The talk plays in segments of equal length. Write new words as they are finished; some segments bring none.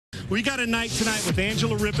We got a night tonight with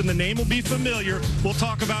Angela Rypien. The name will be familiar. We'll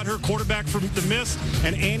talk about her, quarterback from the Mist,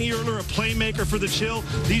 and Annie Erler, a playmaker for the Chill.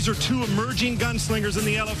 These are two emerging gunslingers in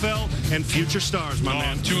the LFL and future stars, my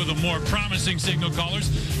man. Two of the more promising signal callers.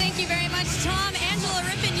 Thank you very much, Tom. Angela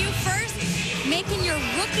Rypien, you first, making your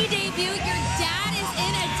rookie debut. Your dad is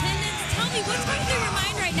in attendance. Tell me, what's going through your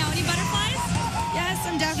mind right now? Any butterflies? Yes,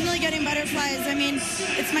 I'm definitely getting butterflies. I mean,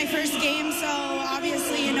 it's my first game, so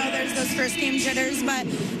obviously, you know, there's those first game jitters, but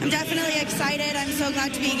I'm definitely excited. I'm so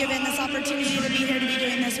glad to be given this opportunity to be here, to be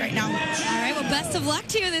doing this right now. All right, well, best of luck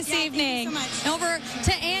to you this evening. Thank you so much. Over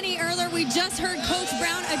to Annie Erler. We just heard Coach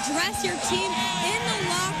Brown address your team in the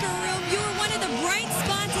locker room. You were one of the bright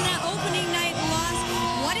spots in that opening night loss.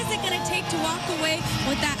 What is it going to take to walk away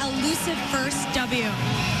with that elusive first W?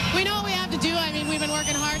 We know what we have to do. I mean, we've been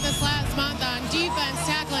working hard this last month on defense,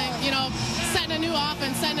 tackling, you know, setting a new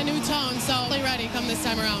offense, setting a new tone. So really ready come this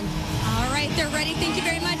time around. All right, they're ready. Thank you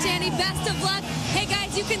very much, Annie. Best of luck. Hey,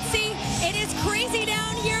 guys, you can see it is crazy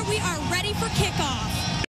down here. We are ready for kickoff.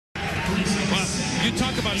 Well, you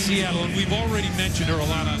talk about Seattle, and we've already mentioned her a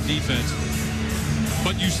lot on defense.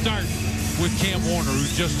 But you start with Cam Warner,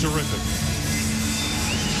 who's just terrific.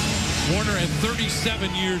 Warner at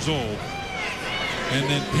 37 years old. And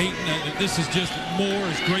then Peyton, this is just more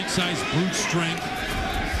his great size, brute strength.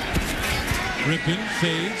 Rypien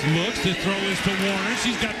fades, looks, the throw is to Warner.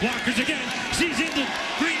 She's got blockers again. She's into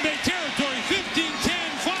Green Bay territory.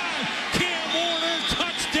 15-10-5. Cam Warner,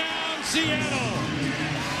 touchdown, Seattle.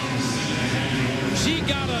 She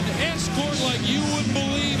got an escort like you wouldn't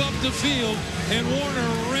believe up the field, and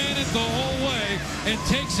Warner ran it the whole way and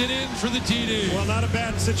takes it in for the TD. Well, not a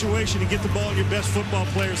bad situation to get the ball in your best football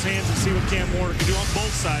player's hands and see what Cam Warner can do on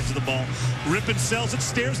both sides of the ball. Rypien sells it,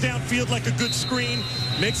 stares downfield like a good screen,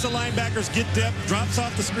 makes the linebackers get depth, drops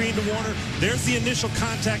off the screen to Warner. There's the initial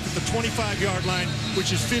contact at the 25-yard line,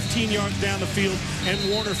 which is 15 yards down the field, and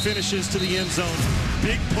Warner finishes to the end zone.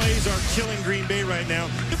 Big plays are killing Green Bay right now.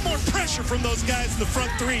 Get more pressure from those guys in the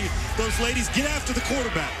front three. Those ladies get after the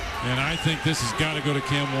quarterback. And I think this has got to go to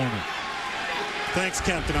Cam Warner. Thanks,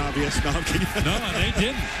 Captain Obvious. No, I'm kidding. No, they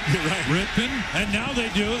didn't. You're right. Rypien, and now they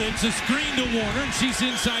do. It's a screen to Warner, and she's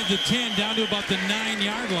inside the 10, down to about the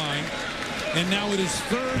 9-yard line. And now it is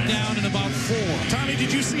third down and about 4. Tommy,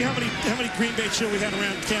 did you see how many Green Bay Chill we had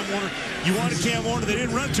around Cam Warner? You wanted Cam Warner. They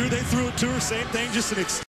didn't run to her. They threw it to her. Same thing, just an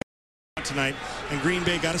extension tonight. And Green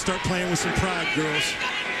Bay got to start playing with some pride, girls.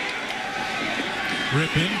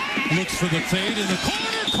 Rypien looks for the fade in the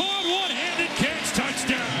corner. Caught, one-handed catch.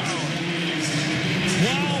 Touchdown.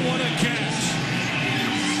 Wow, what a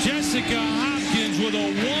catch. Jessica Hopkins with a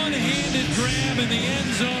one-handed grab in the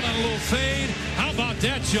end zone on a little fade. How about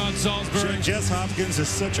that, Sean Salisbury? Jess Hopkins is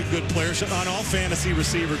such a good player. She's on all fantasy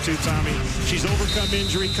receiver, too, Tommy. She's overcome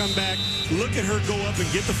injury, come back. Look at her go up and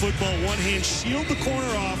get the football. One hand, shield the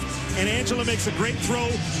corner off. And Angela makes a great throw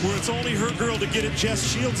where it's only her girl to get it. Jess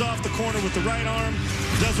shields off the corner with the right arm.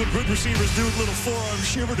 Does what good receivers do, little forearm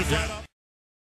shiver to flat off.